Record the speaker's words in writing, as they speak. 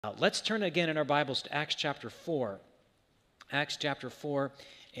Let's turn again in our Bibles to Acts chapter 4. Acts chapter 4,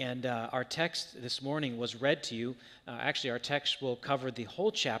 and our text this morning was read to you. Actually, our text will cover the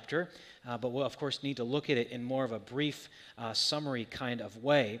whole chapter, but we'll, of course, need to look at it in more of a brief summary kind of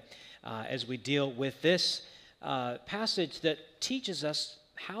way as we deal with this passage that teaches us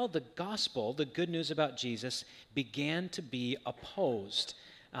how the gospel, the good news about Jesus, began to be opposed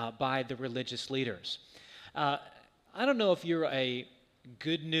by the religious leaders. I don't know if you're a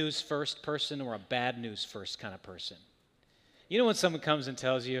good news first person or a bad news first kind of person. You know when someone comes and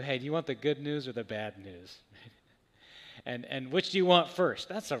tells you, hey, do you want the good news or the bad news? and which do you want first?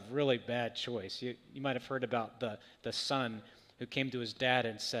 That's a really bad choice. You might have heard about the son who came to his dad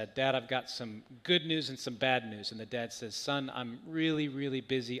and said, Dad, I've got some good news and some bad news. And the dad says, son, I'm really, really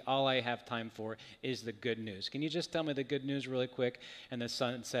busy. All I have time for is the good news. Can you just tell me the good news really quick? And the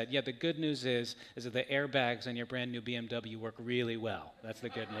son said, yeah, the good news is that the airbags on your brand new BMW work really well. That's the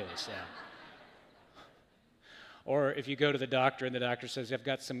good news, yeah. Or if you go to the doctor and the doctor says, I've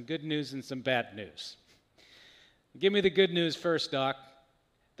got some good news and some bad news. Give me the good news first, doc.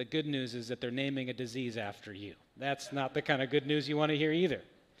 The good news is that they're naming a disease after you. That's not the kind of good news you want to hear either.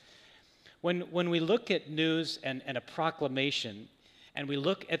 When we look at news and a proclamation, and we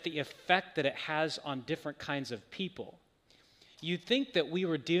look at the effect that it has on different kinds of people, you'd think that we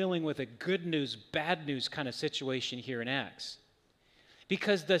were dealing with a good news, bad news kind of situation here in Acts.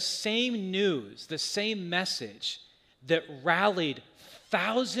 Because the same news, the same message that rallied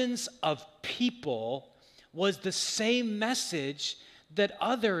thousands of people was the same message that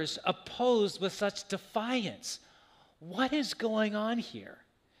others opposed with such defiance. What is going on here?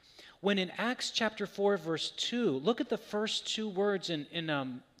 When in Acts chapter 4, verse 2, look at the first two words in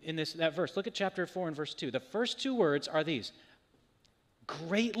that verse. Look at chapter 4 and verse 2. The first two words are these: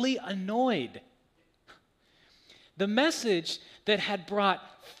 greatly annoyed. The message that had brought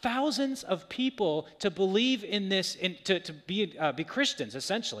thousands of people to believe in this, to be Christians,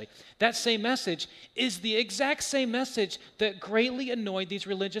 essentially, that same message is the exact same message that greatly annoyed these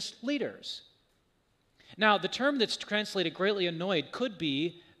religious leaders. Now, the term that's translated greatly annoyed could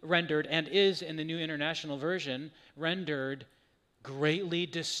be rendered, and is in the New International Version, rendered greatly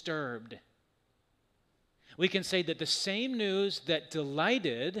disturbed. We can say that the same news that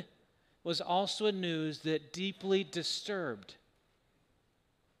delighted was also a news that deeply disturbed.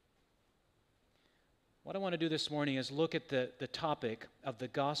 What I want to do this morning is look at the topic of the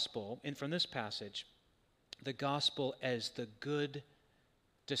gospel, and from this passage, the gospel as the good,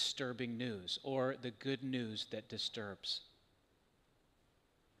 disturbing news, or the good news that disturbs.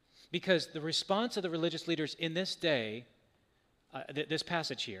 Because the response of the religious leaders in this day, this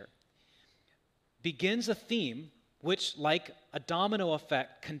passage here, begins a theme which, like a domino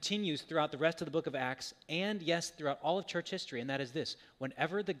effect, continues throughout the rest of the book of Acts, and yes, throughout all of church history, and that is this: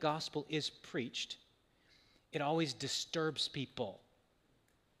 whenever the gospel is preached, it always disturbs people.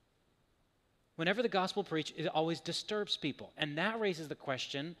 Whenever the gospel preached, it always disturbs people. And that raises the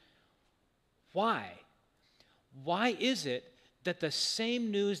question, why? Why is it that the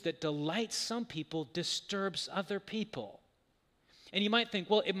same news that delights some people disturbs other people? And you might think,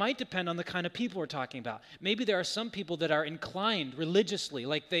 well, it might depend on the kind of people we're talking about. Maybe there are some people that are inclined religiously,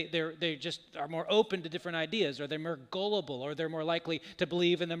 like they just are more open to different ideas, or they're more gullible, or they're more likely to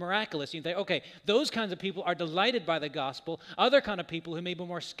believe in the miraculous. You think, okay, those kinds of people are delighted by the gospel. Other kind of people who may be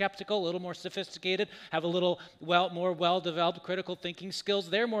more skeptical, a little more sophisticated, have a little more well-developed critical thinking skills,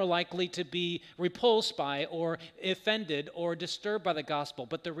 they're more likely to be repulsed by or offended or disturbed by the gospel.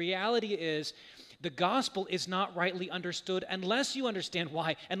 But the reality is, the gospel is not rightly understood unless you understand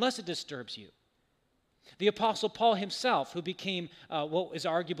why, unless it disturbs you. The Apostle Paul himself, who became what is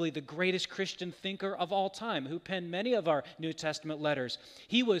arguably the greatest Christian thinker of all time, who penned many of our New Testament letters,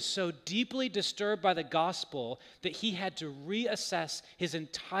 he was so deeply disturbed by the gospel that he had to reassess his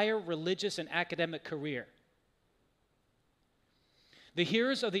entire religious and academic career. The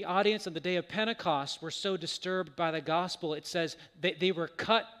hearers of the audience on the day of Pentecost were so disturbed by the gospel, it says they were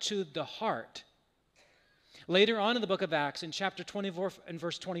cut to the heart. Later on in the book of Acts, in chapter 24 and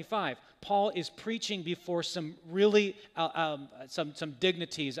verse 25, Paul is preaching before some really some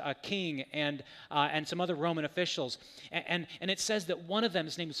dignitaries, a king and some other Roman officials, and it says that one of them,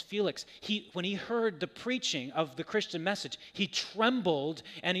 his name is Felix. When he heard the preaching of the Christian message, he trembled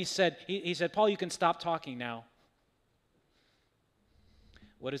and he said, Paul, you can stop talking now.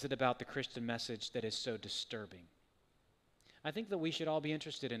 What is it about the Christian message that is so disturbing? I think that we should all be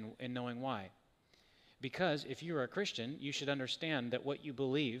interested in knowing why. Because if you're a Christian, you should understand that what you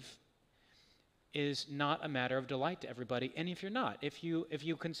believe is not a matter of delight to everybody. And if you're not, if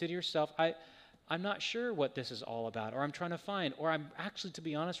you consider yourself, I'm not sure what this is all about, or I'm trying to find, or I'm actually, to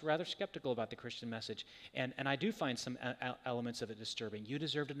be honest, rather skeptical about the Christian message, and I do find some elements of it disturbing. You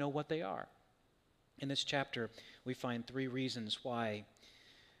deserve to know what they are. In this chapter, we find 3 reasons why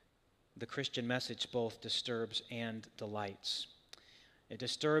the Christian message both disturbs and delights. It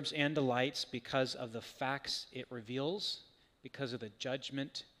disturbs and delights because of the facts it reveals, because of the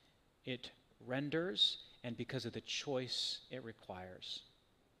judgment it renders, and because of the choice it requires.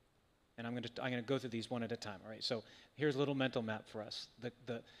 And I'm going to go through these one at a time. All right. So here's a little mental map for us.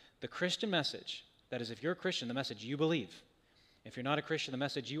 The Christian message, that is, if you're a Christian, the message you believe. If you're not a Christian, the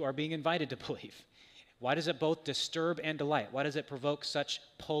message you are being invited to believe. Why does it both disturb and delight? Why does it provoke such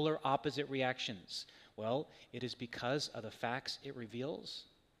polar opposite reactions? Well, it is because of the facts it reveals.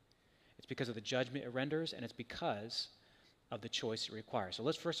 It's because of the judgment it renders, and it's because of the choice it requires. So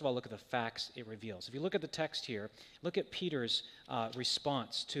let's first of all look at the facts it reveals. If you look at the text here, look at Peter's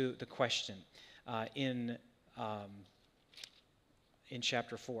response to the question in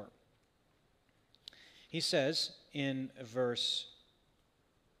chapter 4. He says in verse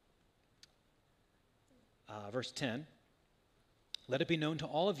 10, "Let it be known to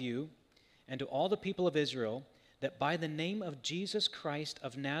all of you and to all the people of Israel that by the name of Jesus Christ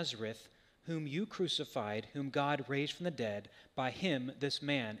of Nazareth, whom you crucified, whom God raised from the dead, by him this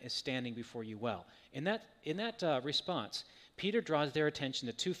man is standing before you well." In that response, Peter draws their attention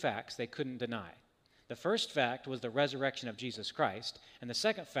to 2 facts they couldn't deny. The first fact was the resurrection of Jesus Christ, and the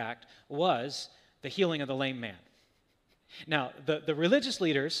second fact was the healing of the lame man. Now, the religious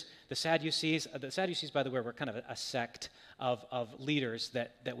leaders, the Sadducees, by the way, were kind of a sect of leaders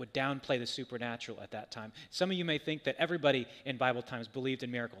that would downplay the supernatural at that time. Some of you may think that everybody in Bible times believed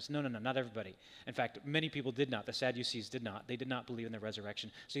in miracles. No, not everybody. In fact, many people did not. The Sadducees did not. They did not believe in the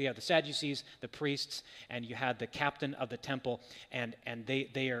resurrection. So you have the Sadducees, the priests, and you had the captain of the temple, and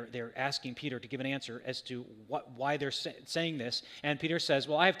they're asking Peter to give an answer as to why they're saying this. And Peter says,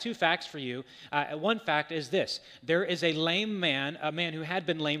 well, I have 2 facts for you. One fact is this: there is a lame man, a man who had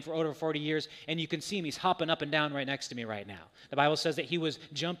been lame for over 40 years, and you can see him. He's hopping up and down right next to me right now. The Bible says that he was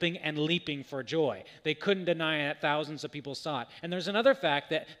jumping and leaping for joy. They couldn't deny it. Thousands of people saw it. And there's another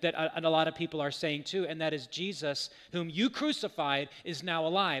fact that a lot of people are saying too, and that is Jesus, whom you crucified, is now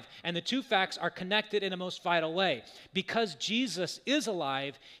alive. And the 2 facts are connected in a most vital way. Because Jesus is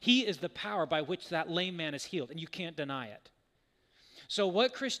alive, he is the power by which that lame man is healed, and you can't deny it. So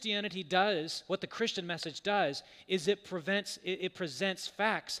what Christianity does, what the Christian message does, is it presents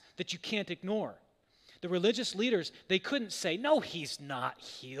facts that you can't ignore. The religious leaders, they couldn't say, no, he's not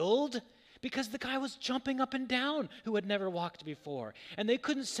healed, because the guy was jumping up and down who had never walked before. And they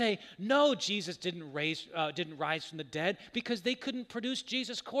couldn't say, no, Jesus didn't rise from the dead, because they couldn't produce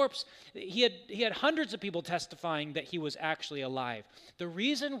Jesus' corpse. He had hundreds of people testifying that he was actually alive. The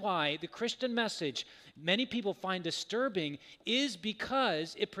reason why the Christian message many people find disturbing is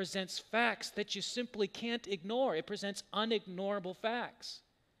because it presents facts that you simply can't ignore. It presents unignorable facts.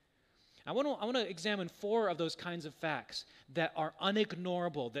 I want to examine 4 of those kinds of facts that are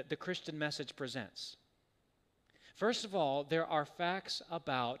unignorable that the Christian message presents. First of all, there are facts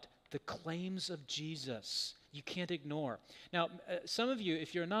about the claims of Jesus you can't ignore. Now, some of you,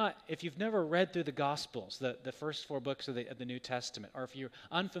 if you've never read through the Gospels, the first 4 books of the New Testament, or if you're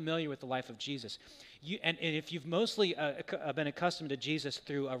unfamiliar with the life of Jesus, and if you've mostly been accustomed to Jesus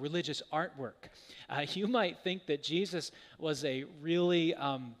through religious artwork, you might think that Jesus was a really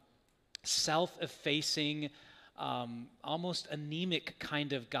self-effacing, almost anemic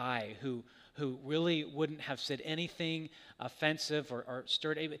kind of guy who really wouldn't have said anything offensive or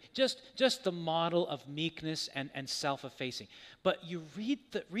stirred, just the model of meekness and self-effacing. But you read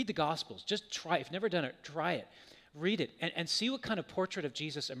the Gospels. Just try it. If you've never done it, try it. Read it and see what kind of portrait of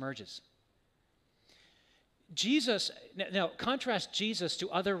Jesus emerges. Jesus, now contrast Jesus to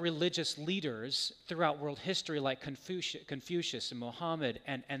other religious leaders throughout world history like Confucius and Muhammad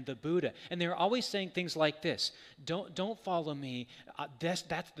and the Buddha. And they're always saying things like this: don't follow me, that's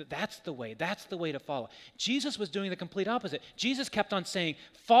the way to follow. Jesus was doing the complete opposite. Jesus kept on saying,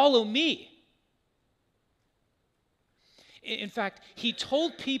 follow me. In fact, he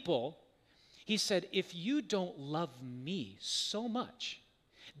told people, he said, if you don't love me so much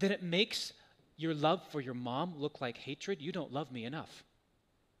that it makes your love for your mom look like hatred, you don't love me enough.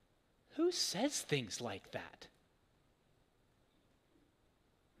 Who says things like that?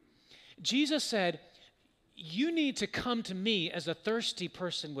 Jesus said, you need to come to me as a thirsty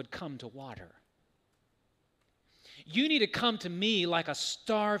person would come to water. You need to come to me like a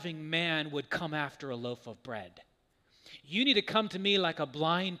starving man would come after a loaf of bread. You need to come to me like a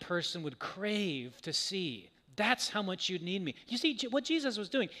blind person would crave to see. That's how much you need me. You see, what Jesus was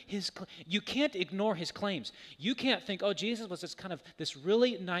doing, you can't ignore his claims. You can't think, oh, Jesus was this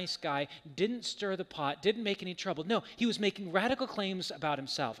really nice guy, didn't stir the pot, didn't make any trouble. No, he was making radical claims about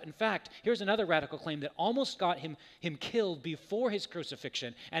himself. In fact, here's another radical claim that almost got him killed before his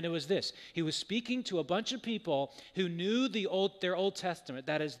crucifixion, and it was this. He was speaking to a bunch of people who knew their Old Testament,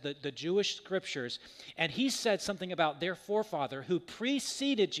 that is the Jewish scriptures, and he said something about their forefather who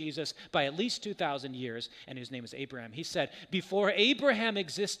preceded Jesus by at least 2,000 years, and his name is Abraham. He said, before Abraham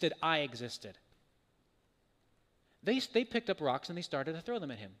existed, I existed. They picked up rocks and they started to throw them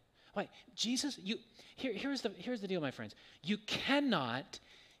at him. Why, Jesus, here's the deal, my friends. You cannot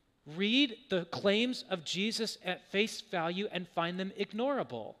read the claims of Jesus at face value and find them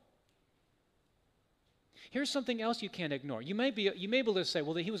ignorable. Here's something else you can't ignore. You may be able to say,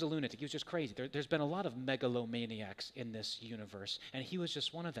 well, he was a lunatic. He was just crazy. There's been a lot of megalomaniacs in this universe, and he was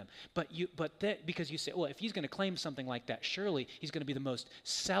just one of them. Because you say, well, if he's going to claim something like that, surely he's going to be the most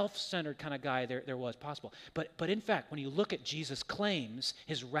self-centered kind of guy there was possible. But in fact, when you look at Jesus' claims,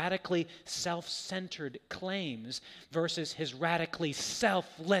 his radically self-centered claims versus his radically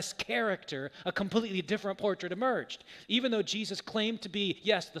selfless character, a completely different portrait emerged. Even though Jesus claimed to be,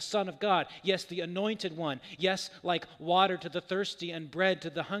 yes, the Son of God, yes, the Anointed One, yes, like water to the thirsty and bread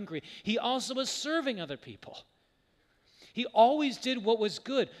to the hungry, he also was serving other people. He always did what was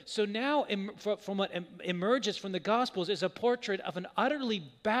good. So now, from what emerges from the Gospels is a portrait of an utterly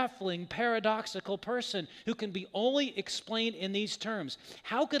baffling, paradoxical person who can be only explained in these terms.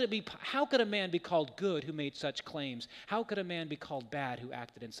 How could a man be called good who made such claims? How could a man be called bad who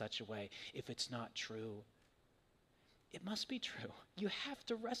acted in such a way if it's not true? It must be true. You have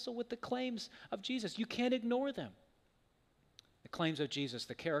to wrestle with the claims of Jesus. You can't ignore them. The claims of Jesus,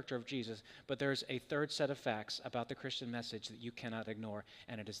 the character of Jesus. But there's a third set of facts about the Christian message that you cannot ignore,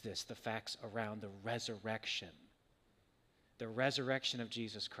 and it is this: the facts around the resurrection. The resurrection of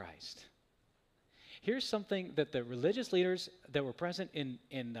Jesus Christ. Here's something that the religious leaders that were present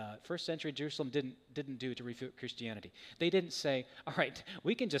in first century Jerusalem didn't do to refute Christianity. They didn't say, all right,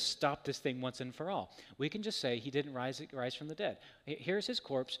 we can just stop this thing once and for all. We can just say he didn't rise from the dead. Here's his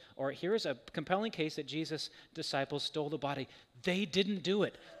corpse, or here's a compelling case that Jesus' disciples stole the body. They didn't do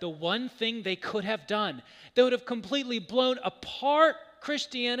it. The one thing they could have done that would have completely blown apart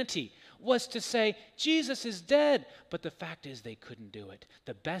Christianity was to say, Jesus is dead. But the fact is they couldn't do it.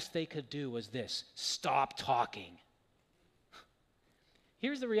 The best they could do was this: stop talking.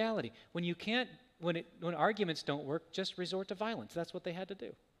 Here's the reality. When arguments don't work, just resort to violence. That's what they had to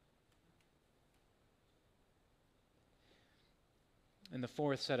do. And the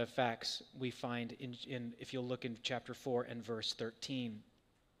fourth set of facts we find in if you'll look in chapter 4 and verse 13.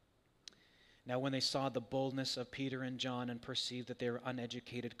 Now, when they saw the boldness of Peter and John and perceived that they were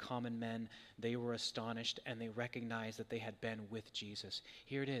uneducated common men, they were astonished, and they recognized that they had been with Jesus.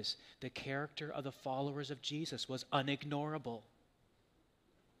 Here it is. The character of the followers of Jesus was unignorable.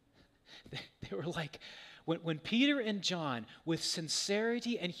 They were like, when Peter and John, with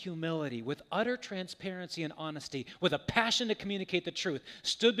sincerity and humility, with utter transparency and honesty, with a passion to communicate the truth,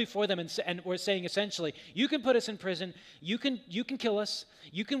 stood before them and were saying essentially, you can put us in prison, you can kill us,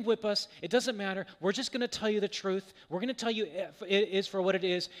 you can whip us, it doesn't matter, we're just going to tell you the truth, we're going to tell you it is for what it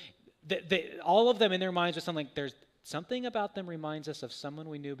is. All of them in their minds are something like, there's something about them reminds us of someone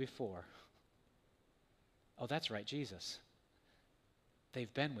we knew before. Oh, that's right, Jesus.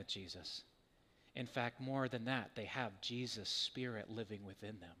 They've been with Jesus. In fact, more than that, they have Jesus' Spirit living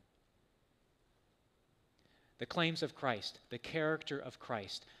within them. The claims of Christ, the character of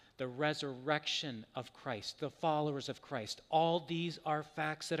Christ, the resurrection of Christ, the followers of Christ, all these are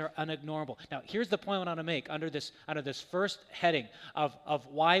facts that are unignorable. Now, here's the point I want to make under this first heading of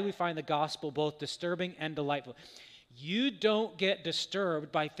why we find the gospel both disturbing and delightful. You don't get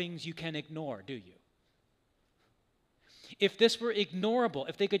disturbed by things you can ignore, do you? If this were ignorable,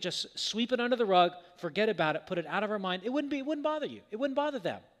 if they could just sweep it under the rug, forget about it, put it out of our mind, it wouldn't bother you. It wouldn't bother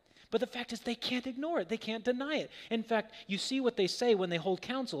them. But the fact is they can't ignore it. They can't deny it. In fact, you see what they say when they hold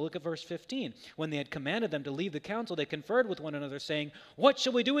counsel. Look at verse 15. When they had commanded them to leave the council, they conferred with one another, saying, "What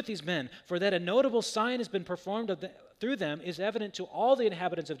shall we do with these men? For that a notable sign has been performed through them is evident to all the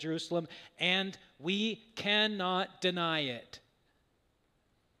inhabitants of Jerusalem, and we cannot deny it."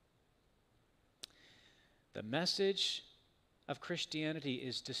 The message of Christianity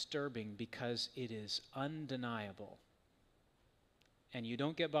is disturbing because it is undeniable. And you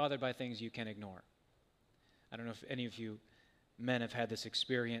don't get bothered by things you can ignore. I don't know if any of you men have had this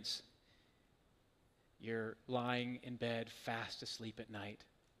experience. You're lying in bed fast asleep at night,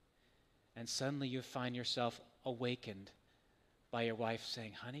 and suddenly you find yourself awakened by your wife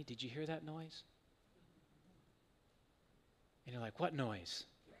saying, "Honey, did you hear that noise?" And you're like, what noise?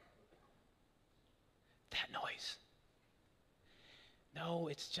 That noise. No,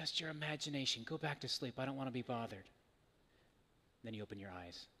 it's just your imagination. Go back to sleep. I don't want to be bothered. Then you open your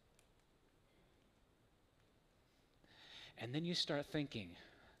eyes. And then you start thinking,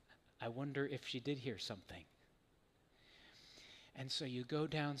 I wonder if she did hear something. And so you go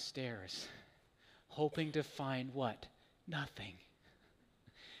downstairs, hoping to find what? Nothing.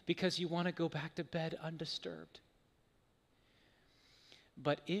 Because you want to go back to bed undisturbed.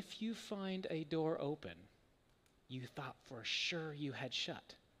 But if you find a door open, you thought for sure you had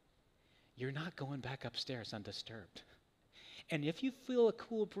shut, you're not going back upstairs undisturbed. And if you feel a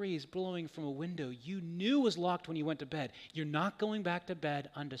cool breeze blowing from a window you knew was locked when you went to bed, you're not going back to bed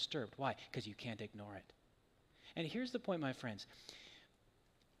undisturbed. Why? Because you can't ignore it. And here's the point, my friends.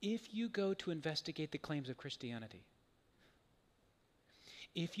 If you go to investigate the claims of Christianity,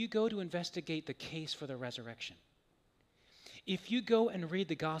 if you go to investigate the case for the resurrection, if you go and read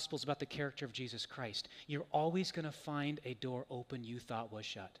the Gospels about the character of Jesus Christ, you're always going to find a door open you thought was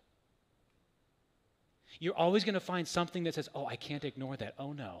shut. You're always going to find something that says, oh, I can't ignore that.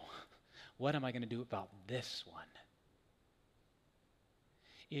 Oh, no. What am I going to do about this one?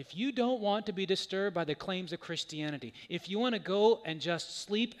 If you don't want to be disturbed by the claims of Christianity, if you want to go and just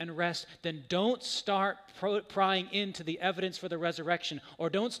sleep and rest, then don't start prying into the evidence for the resurrection, or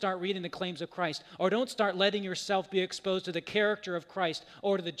don't start reading the claims of Christ, or don't start letting yourself be exposed to the character of Christ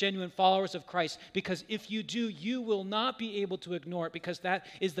or to the genuine followers of Christ, because if you do, you will not be able to ignore it, because that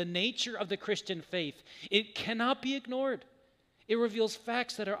is the nature of the Christian faith. It cannot be ignored. It reveals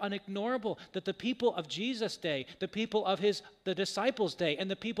facts that are unignorable, that the people of Jesus' day, the people of the disciples' day, and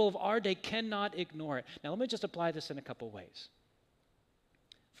the people of our day cannot ignore it. Now, let me just apply this in a couple ways.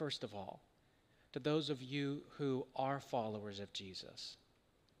 First of all, to those of you who are followers of Jesus,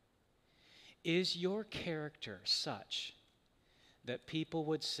 is your character such that people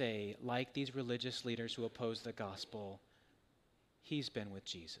would say, like these religious leaders who oppose the gospel, he's been with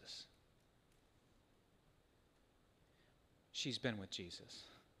Jesus? She's been with Jesus.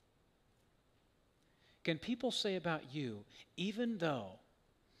 Can people say about you, even though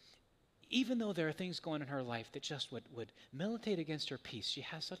there are things going on in her life that just would militate against her peace, she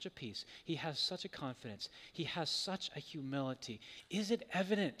has such a peace, he has such a confidence, he has such a humility, is it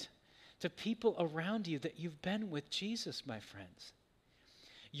evident to people around you that you've been with Jesus, my friends?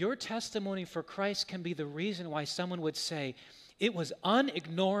 Your testimony for Christ can be the reason why someone would say, it was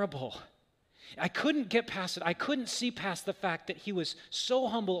unignorable. I couldn't get past it. I couldn't see past the fact that he was so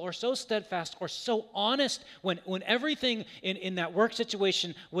humble or so steadfast or so honest when everything in that work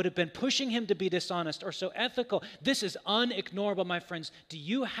situation would have been pushing him to be dishonest or so ethical. This is unignorable, my friends. Do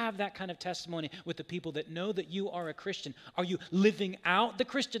you have that kind of testimony with the people that know that you are a Christian? Are you living out the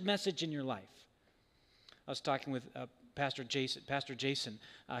Christian message in your life? I was talking with Pastor Jason.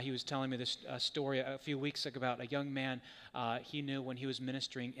 He was telling me this story a few weeks ago about a young man he knew when he was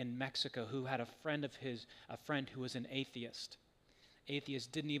ministering in Mexico who had a friend who was an atheist.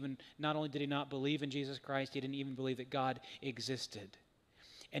 Atheist not only did he not believe in Jesus Christ, he didn't even believe that God existed.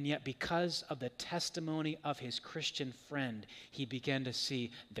 And yet because of the testimony of his Christian friend, he began to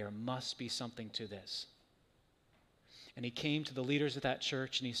see there must be something to this. And he came to the leaders of that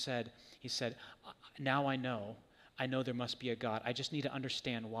church and he said, now I know there must be a God. I just need to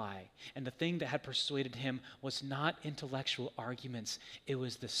understand why. And the thing that had persuaded him was not intellectual arguments. It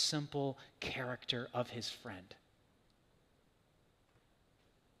was the simple character of his friend.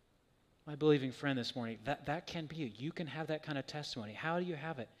 My believing friend this morning, that can be you. You can have that kind of testimony. How do you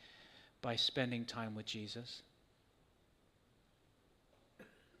have it? By spending time with Jesus.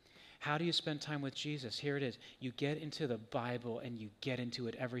 How do you spend time with Jesus? Here it is. You get into the Bible and you get into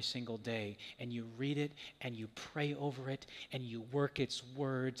it every single day and you read it and you pray over it and you work its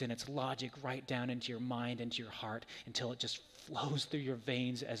words and its logic right down into your mind, into your heart until it just flows through your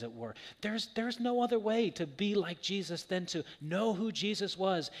veins, as it were. There's no other way to be like Jesus than to know who Jesus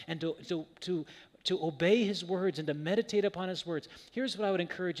was and to obey his words and to meditate upon his words. Here's what I would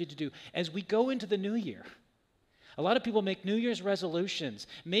encourage you to do. As we go into the new year, a lot of people make New Year's resolutions.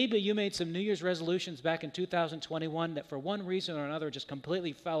 Maybe you made some New Year's resolutions back in 2021 that for one reason or another just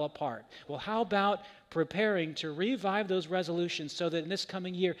completely fell apart. Well, how about preparing to revive those resolutions so that in this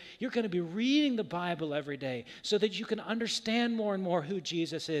coming year, you're going to be reading the Bible every day so that you can understand more and more who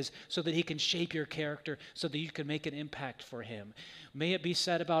Jesus is, so that he can shape your character, so that you can make an impact for him. May it be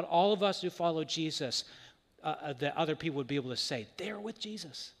said about all of us who follow Jesus that other people would be able to say, they're with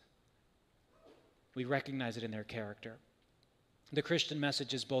Jesus. We recognize it in their character. The Christian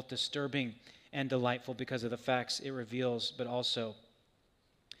message is both disturbing and delightful because of the facts it reveals, but also,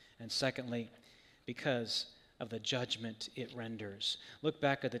 and secondly, because of the judgment it renders. Look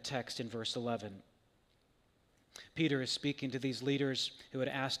back at the text in verse 11. Peter is speaking to these leaders who had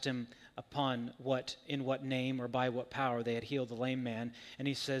asked him in what name or by what power they had healed the lame man. And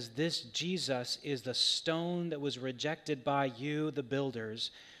he says, "This Jesus is the stone that was rejected by you, the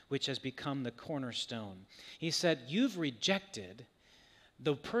builders, which has become the cornerstone." He said, you've rejected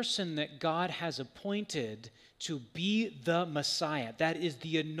the person that God has appointed to be the Messiah. That is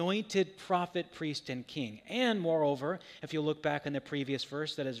the anointed prophet, priest, and king. And moreover, if you look back in the previous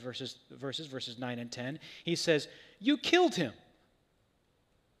verse, that is verses 9 and 10, he says, you killed him.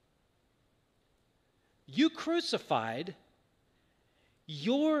 You crucified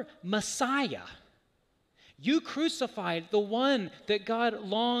your Messiah. You crucified the one that God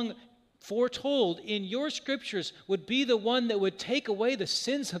long foretold in your scriptures would be the one that would take away the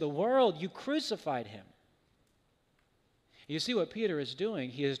sins of the world. You crucified him. You see what Peter is doing?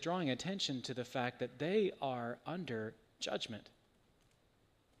 He is drawing attention to the fact that they are under judgment.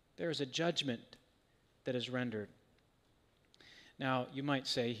 There is a judgment that is rendered. Now, you might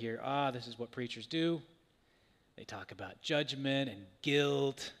say here, this is what preachers do. They talk about judgment and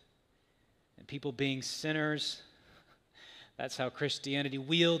guilt and people being sinners. That's how Christianity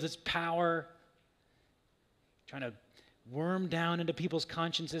wields its power, trying to worm down into people's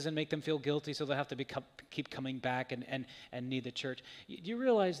consciences and make them feel guilty so they'll have to keep coming back and need the church. Do you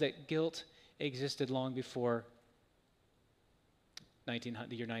realize that guilt existed long before the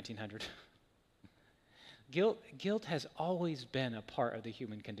year 1900? Guilt has always been a part of the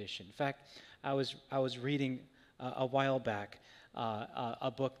human condition. In fact, I was reading a while back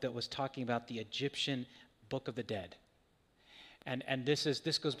a book that was talking about the Egyptian Book of the Dead. And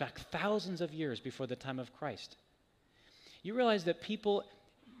this goes back thousands of years before the time of Christ. You realize that people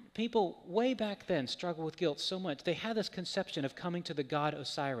way back then struggled with guilt so much. They had this conception of coming to the god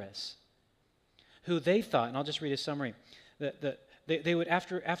Osiris, who they thought, and I'll just read a summary, that they would,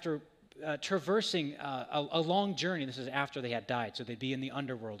 after traversing a long journey, this is after they had died, so they'd be in the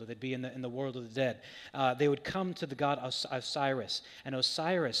underworld, or they'd be in the world of the dead, they would come to the god Osiris, and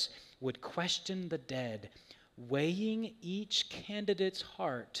Osiris would question the dead, weighing each candidate's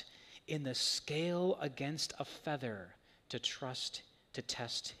heart in the scale against a feather to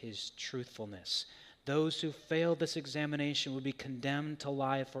test his truthfulness. Those who failed this examination would be condemned to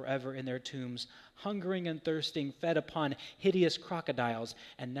lie forever in their tombs, hungering and thirsting, fed upon hideous crocodiles,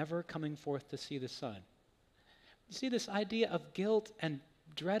 and never coming forth to see the sun. You see, this idea of guilt and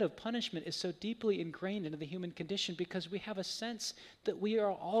dread of punishment is so deeply ingrained into the human condition because we have a sense that we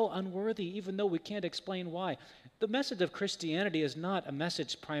are all unworthy, even though we can't explain why. The message of Christianity is not a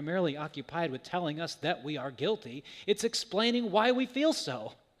message primarily occupied with telling us that we are guilty. It's explaining why we feel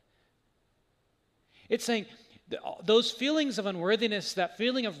so. It's saying those feelings of unworthiness, that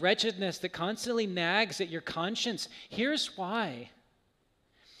feeling of wretchedness that constantly nags at your conscience, here's why.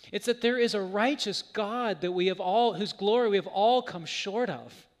 It's that there is a righteous God that whose glory we have all come short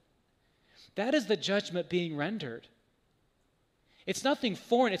of. That is the judgment being rendered. It's nothing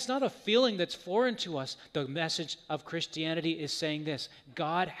foreign. It's not a feeling that's foreign to us. The message of Christianity is saying this: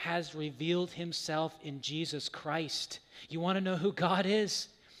 God has revealed himself in Jesus Christ. You want to know who God is?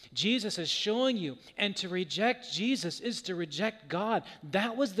 Jesus is showing you, and to reject Jesus is to reject God.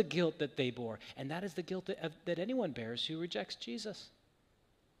 That was the guilt that they bore, and that is the guilt that anyone bears who rejects Jesus.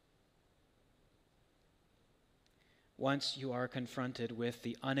 Once you are confronted with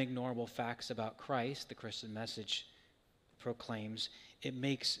the unignorable facts about Christ, the Christian message proclaims, it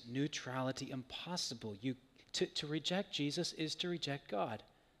makes neutrality impossible. To reject Jesus is to reject God.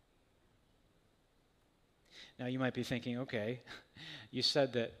 Now you might be thinking, okay, you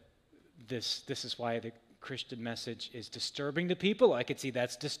said that this is why the Christian message is disturbing to people. I could see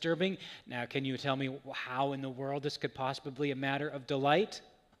that's disturbing. Now can you tell me how in the world this could possibly be a matter of delight?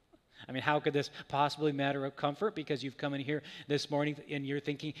 I mean, how could this possibly matter of comfort? Because you've come in here this morning and you're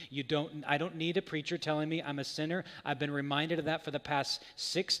thinking, I don't need a preacher telling me I'm a sinner. I've been reminded of that for the past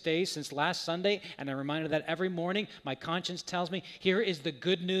 6 days since last Sunday, and I'm reminded of that every morning. My conscience tells me, here is the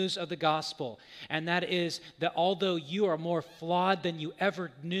good news of the gospel, and that is that although you are more flawed than you ever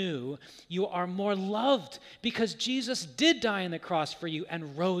knew, you are more loved because Jesus did die on the cross for you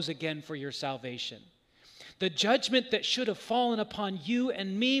and rose again for your salvation. The judgment that should have fallen upon you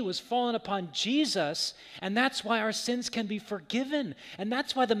and me was fallen upon Jesus, and that's why our sins can be forgiven. And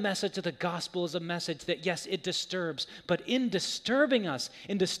that's why the message of the gospel is a message that, yes, it disturbs, but in disturbing us,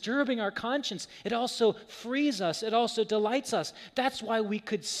 in disturbing our conscience, it also frees us, it also delights us. That's why we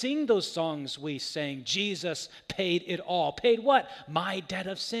could sing those songs we sang. Jesus paid it all. Paid what? My debt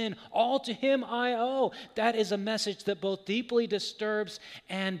of sin. All to him I owe. That is a message that both deeply disturbs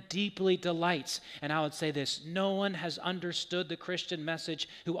and deeply delights. And I would say this: this: no one has understood the Christian message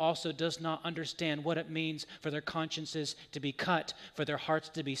who also does not understand what it means for their consciences to be cut, for their hearts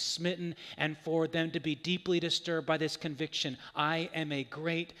to be smitten, and for them to be deeply disturbed by this conviction: I am a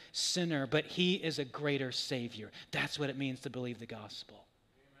great sinner, but he is a greater Savior. That's what it means to believe the gospel.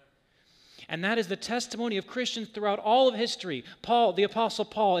 And that is the testimony of Christians throughout all of history. Paul, the Apostle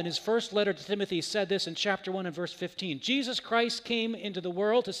Paul, in his first letter to Timothy, said this in chapter 1 and verse 15. Jesus Christ came into the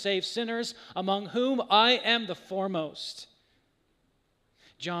world to save sinners, among whom I am the foremost.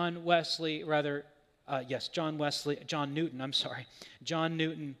 John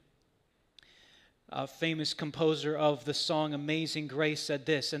Newton, a famous composer of the song Amazing Grace, said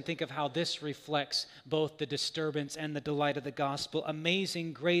this, and think of how this reflects both the disturbance and the delight of the gospel.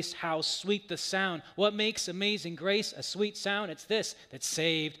 Amazing grace, how sweet the sound. What makes amazing grace a sweet sound? It's this, that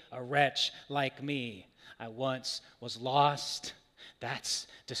saved a wretch like me. I once was lost. That's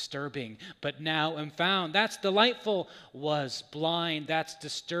disturbing, but now am found. That's delightful. Was blind. That's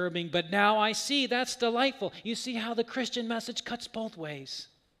disturbing, but now I see. That's delightful. You see how the Christian message cuts both ways.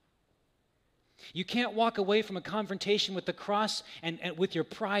 You can't walk away from a confrontation with the cross and with your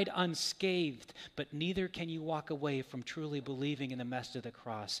pride unscathed, but neither can you walk away from truly believing in the message of the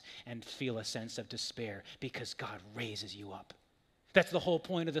cross and feel a sense of despair, because God raises you up. That's the whole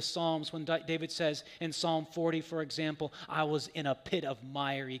point of the Psalms when David says in Psalm 40, for example, I was in a pit of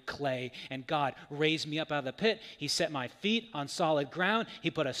miry clay, and God raised me up out of the pit. He set my feet on solid ground. He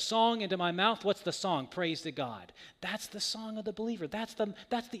put a song into my mouth. What's the song? Praise to God. That's the song of the believer. That's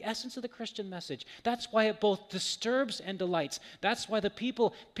the essence of the Christian message. That's why it both disturbs and delights. That's why the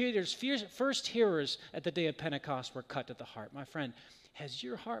people, Peter's first hearers at the day of Pentecost, were cut to the heart. My friend, has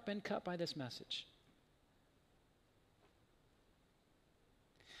your heart been cut by this message?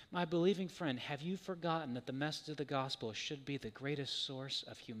 My believing friend, have you forgotten that the message of the gospel should be the greatest source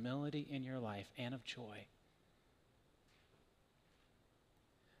of humility in your life and of joy?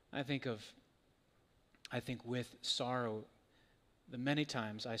 I think with sorrow, the many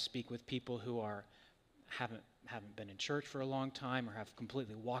times I speak with people who haven't been in church for a long time or have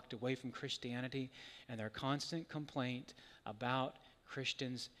completely walked away from Christianity, and their constant complaint about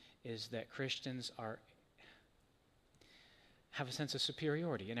Christians is that Christians have a sense of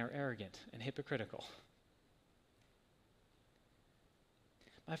superiority and are arrogant and hypocritical.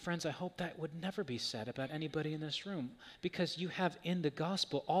 My friends, I hope that would never be said about anybody in this room, because you have in the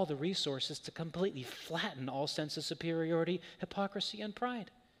gospel all the resources to completely flatten all sense of superiority, hypocrisy, and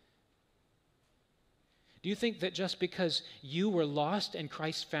pride. Do you think that just because you were lost and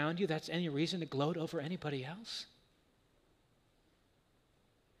Christ found you, that's any reason to gloat over anybody else?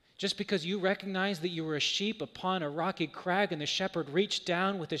 Just because you recognize that you were a sheep upon a rocky crag and the shepherd reached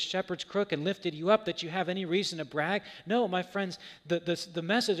down with his shepherd's crook and lifted you up, that you have any reason to brag? No, my friends, the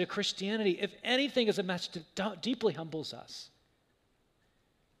message of Christianity, if anything, is a message that deeply humbles us.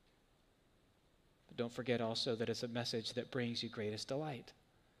 But don't forget also that it's a message that brings you greatest delight.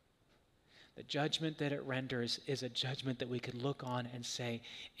 The judgment that it renders is a judgment that we can look on and say,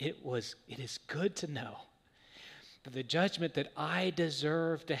 it is good to know. But the judgment that I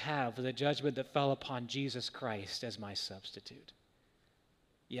deserve to have was the judgment that fell upon Jesus Christ as my substitute.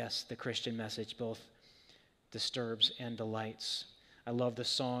 Yes, the Christian message both disturbs and delights. I love the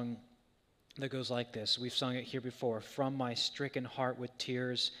song that goes like this. We've sung it here before. From my stricken heart with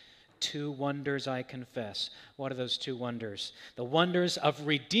tears, 2 wonders I confess. What are those 2 wonders? The wonders of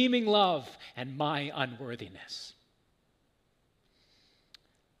redeeming love and my unworthiness.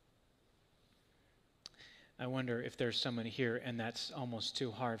 I wonder if there's someone here and that's almost too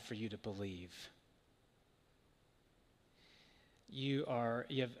hard for you to believe.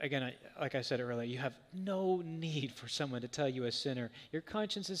 Again, like I said earlier, you have no need for someone to tell you a sinner. Your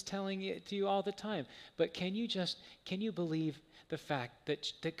conscience is telling it to you all the time. But can you believe the fact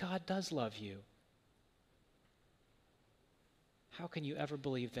that God does love you? How can you ever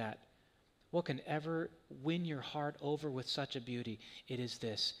believe that? What can ever win your heart over with such a beauty? It is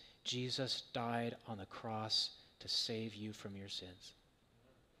this: Jesus died on the cross to save you from your sins.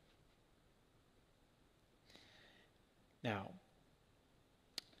 Now,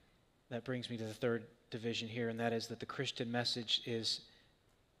 that brings me to the third division here, and that is that the Christian message is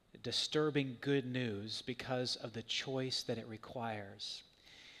disturbing good news because of the choice that it requires.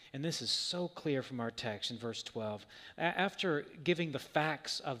 And this is so clear from our text in verse 12. After giving the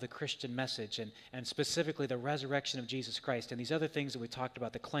facts of the Christian message and specifically the resurrection of Jesus Christ and these other things that we talked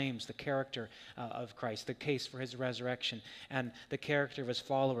about, the claims, the character of Christ, the case for his resurrection and the character of his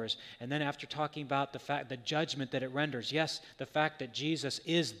followers, and then after talking about the judgment that it renders, yes, the fact that Jesus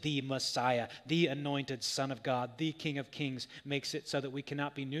is the Messiah, the anointed Son of God, the King of Kings, makes it so that we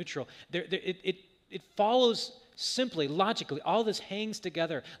cannot be neutral. it follows simply, logically. All this hangs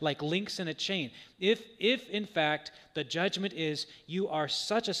together like links in a chain. If in fact the judgment is you are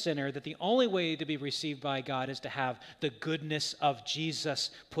such a sinner that the only way to be received by God is to have the goodness of Jesus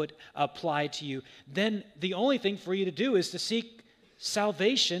applied to you, then the only thing for you to do is to seek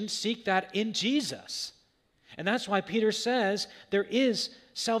salvation, seek that in Jesus. And that's why Peter says there is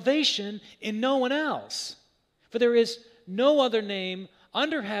salvation in no one else. For there is no other name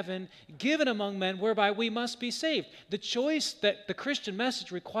under heaven given among men whereby we must be saved. The choice that the Christian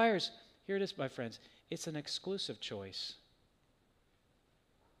message requires, here it is, my friends, it's an exclusive choice.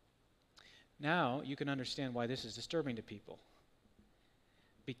 Now you can understand why this is disturbing to people.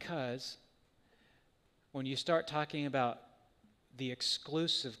 Because when you start talking about the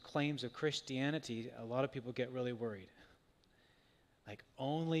exclusive claims of Christianity, a lot of people get really worried. Like,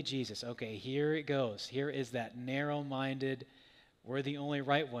 only Jesus. Okay, here it goes. Here is that narrow-minded, we're the only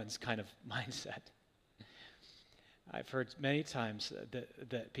right ones kind of mindset. I've heard many times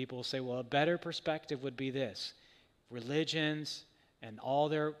that people say, well, a better perspective would be this. Religions and all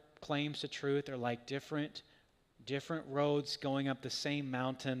their claims to truth are like different roads going up the same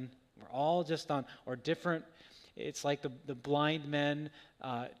mountain. We're all just on, or different. It's like the blind men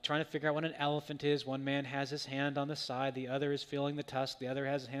trying to figure out what an elephant is. One man has his hand on the side, the other is feeling the tusk, the other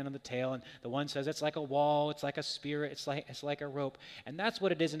has his hand on the tail, and the one says it's like a wall, it's like a spear, it's like a rope. And that's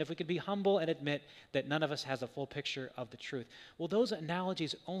what it is. And if we could be humble and admit that none of us has a full picture of the truth. Well, those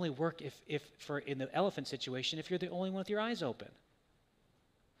analogies only work if for in the elephant situation, if you're the only one with your eyes open.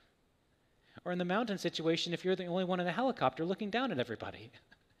 Or in the mountain situation, if you're the only one in a helicopter looking down at everybody.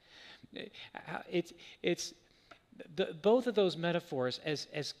 Both of those metaphors,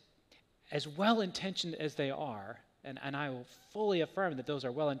 as well-intentioned as they are, and I will fully affirm that those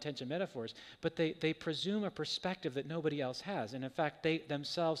are well-intentioned metaphors, but they presume a perspective that nobody else has. And in fact, they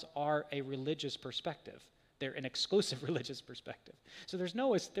themselves are a religious perspective. They're an exclusive religious perspective. So there's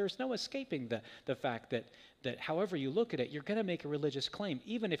no escaping the fact that however you look at it, you're going to make a religious claim,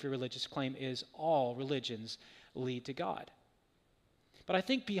 even if your religious claim is all religions lead to God. But I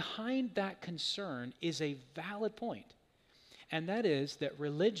think behind that concern is a valid point, and that is that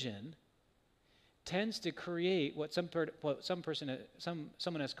religion tends to create what someone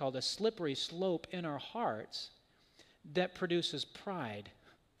has called a slippery slope in our hearts that produces pride.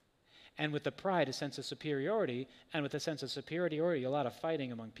 And with the pride, a sense of superiority, and with a sense of superiority, a lot of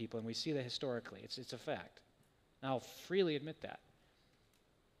fighting among people, and we see that historically. It's a fact. And I'll freely admit that.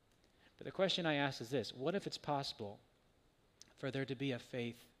 But the question I ask is this: what if it's possible for there to be a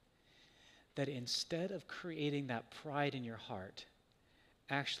faith that instead of creating that pride in your heart,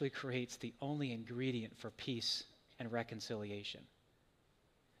 actually creates the only ingredient for peace and reconciliation?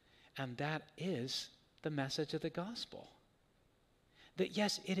 And that is the message of the gospel. That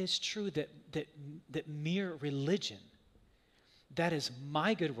yes, it is true that mere religion, that is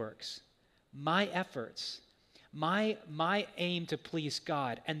my good works, my efforts, my aim to please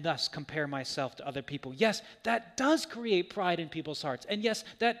God and thus compare myself to other people. Yes, that does create pride in people's hearts. And yes,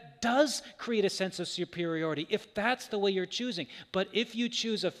 that does create a sense of superiority if that's the way you're choosing. But if you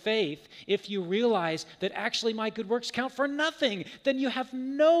choose a faith, if you realize that actually my good works count for nothing, then you have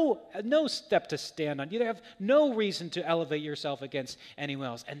no step to stand on. You have no reason to elevate yourself against anyone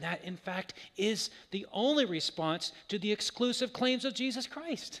else. And that, in fact, is the only response to the exclusive claims of Jesus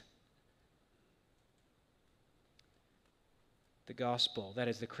Christ. The gospel, that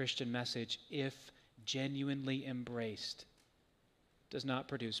is the Christian message, if genuinely embraced, does not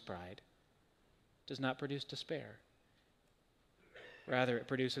produce pride, does not produce despair. Rather, it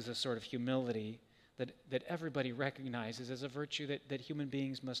produces a sort of humility that everybody recognizes as a virtue that human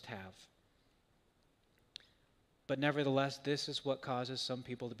beings must have. But nevertheless, this is what causes some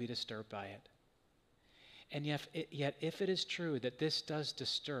people to be disturbed by it. And yet, if it is true that this does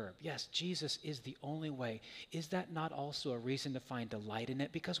disturb, yes, Jesus is the only way, is that not also a reason to find delight in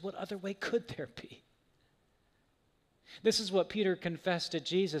it? Because what other way could there be? This is what Peter confessed to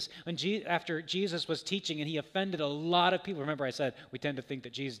Jesus after Jesus was teaching and he offended a lot of people. Remember I said we tend to think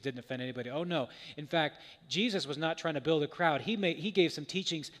that Jesus didn't offend anybody. Oh no. In fact, Jesus was not trying to build a crowd. He gave some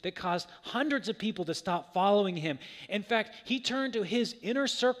teachings that caused hundreds of people to stop following him. In fact, he turned to his inner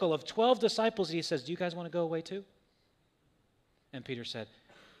circle of 12 disciples and he says, do you guys want to go away too? And Peter said,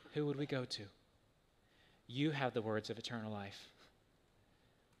 who would we go to? You have the words of eternal life.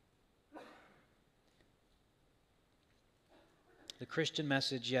 The Christian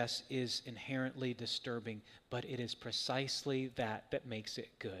message, yes, is inherently disturbing, but it is precisely that makes it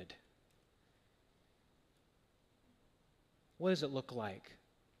good. What does it look like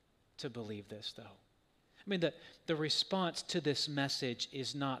to believe this, though? I mean, the response to this message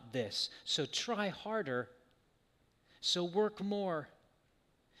is not this: so try harder, so work more.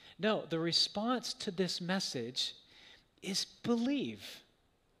 No, the response to this message is believe.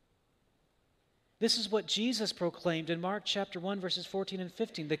 This is what Jesus proclaimed in Mark chapter 1, verses 14 and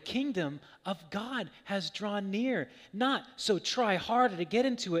 15. The kingdom of God has drawn near. Not so try harder to get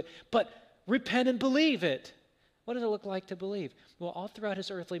into it, but repent and believe it. What does it look like to believe? Well, all throughout his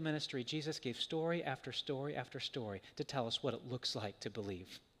earthly ministry, Jesus gave story after story after story to tell us what it looks like to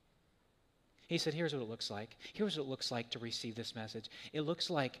believe. He said, here's what it looks like. Here's what it looks like to receive this message. It looks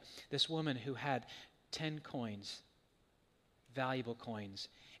like this woman who had 10 coins, valuable coins,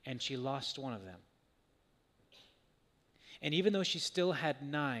 and she lost one of them. And even though she still had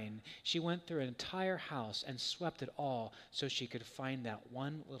 9, she went through an entire house and swept it all so she could find that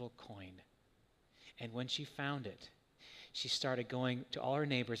one little coin. And when she found it, she started going to all her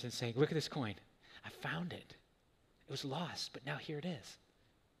neighbors and saying, look at this coin. I found it. It was lost, but now here it is.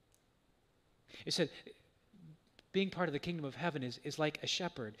 It said, being part of the kingdom of heaven is like a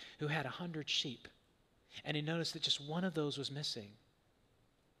shepherd who had 100 sheep. And he noticed that just one of those was missing.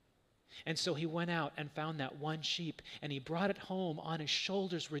 And so he went out and found that one sheep, and he brought it home on his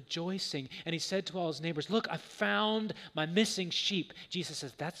shoulders rejoicing. And he said to all his neighbors, look, I found my missing sheep. Jesus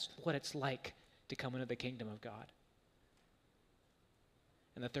says that's what it's like to come into the kingdom of God.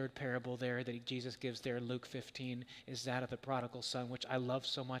 And the third parable there that Jesus gives there in Luke 15 is that of the prodigal son, which I love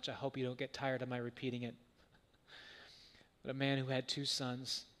so much. I hope you don't get tired of my repeating it. But a man who had 2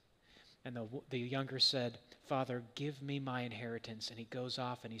 sons, and the younger said, Father, give me my inheritance. And he goes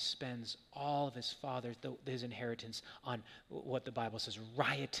off and he spends all of his inheritance on what the Bible says,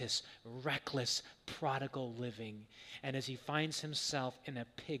 riotous, reckless, prodigal living. And as he finds himself in a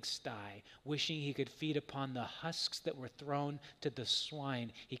pigsty, wishing he could feed upon the husks that were thrown to the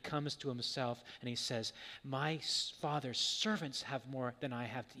swine, he comes to himself and he says, my father's servants have more than I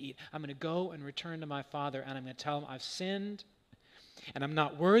have to eat. I'm going to go and return to my father, and I'm going to tell him I've sinned. And I'm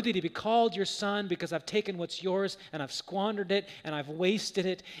not worthy to be called your son because I've taken what's yours and I've squandered it and I've wasted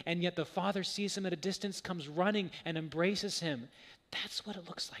it. And yet the father sees him at a distance, comes running and embraces him. That's what it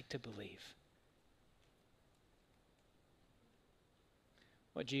looks like to believe.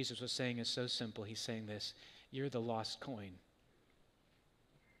 What Jesus was saying is so simple. He's saying this: you're the lost coin.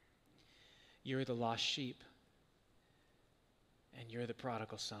 You're the lost sheep. And you're the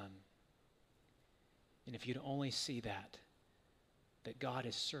prodigal son. And if you'd only see that God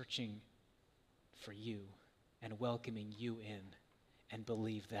is searching for you and welcoming you in, and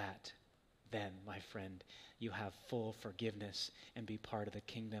believe that, then, my friend, you have full forgiveness and be part of the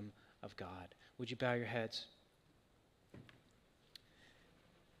kingdom of God. Would you bow your heads?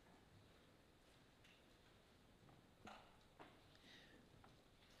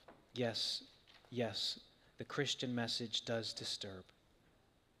 Yes, the Christian message does disturb.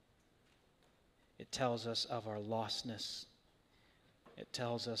 It tells us of our lostness. It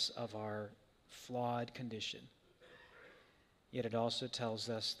tells us of our flawed condition. Yet it also tells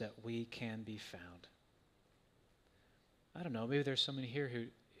us that we can be found. I don't know, maybe there's someone here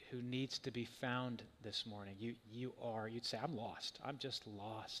who needs to be found this morning. You'd say, I'm lost. I'm just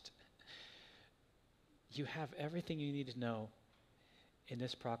lost. You have everything you need to know in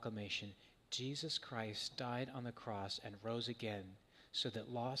this proclamation. Jesus Christ died on the cross and rose again so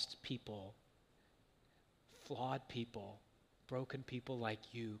that lost people, flawed people, broken people like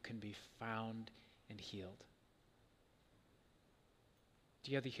you can be found and healed.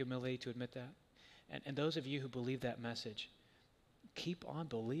 Do you have the humility to admit that? And those of you who believe that message, keep on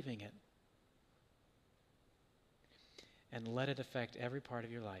believing it. And let it affect every part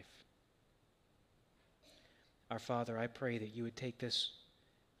of your life. Our Father, I pray that you would take this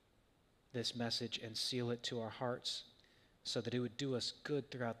message and seal it to our hearts so that it would do us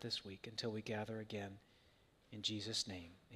good throughout this week until we gather again. In Jesus' name.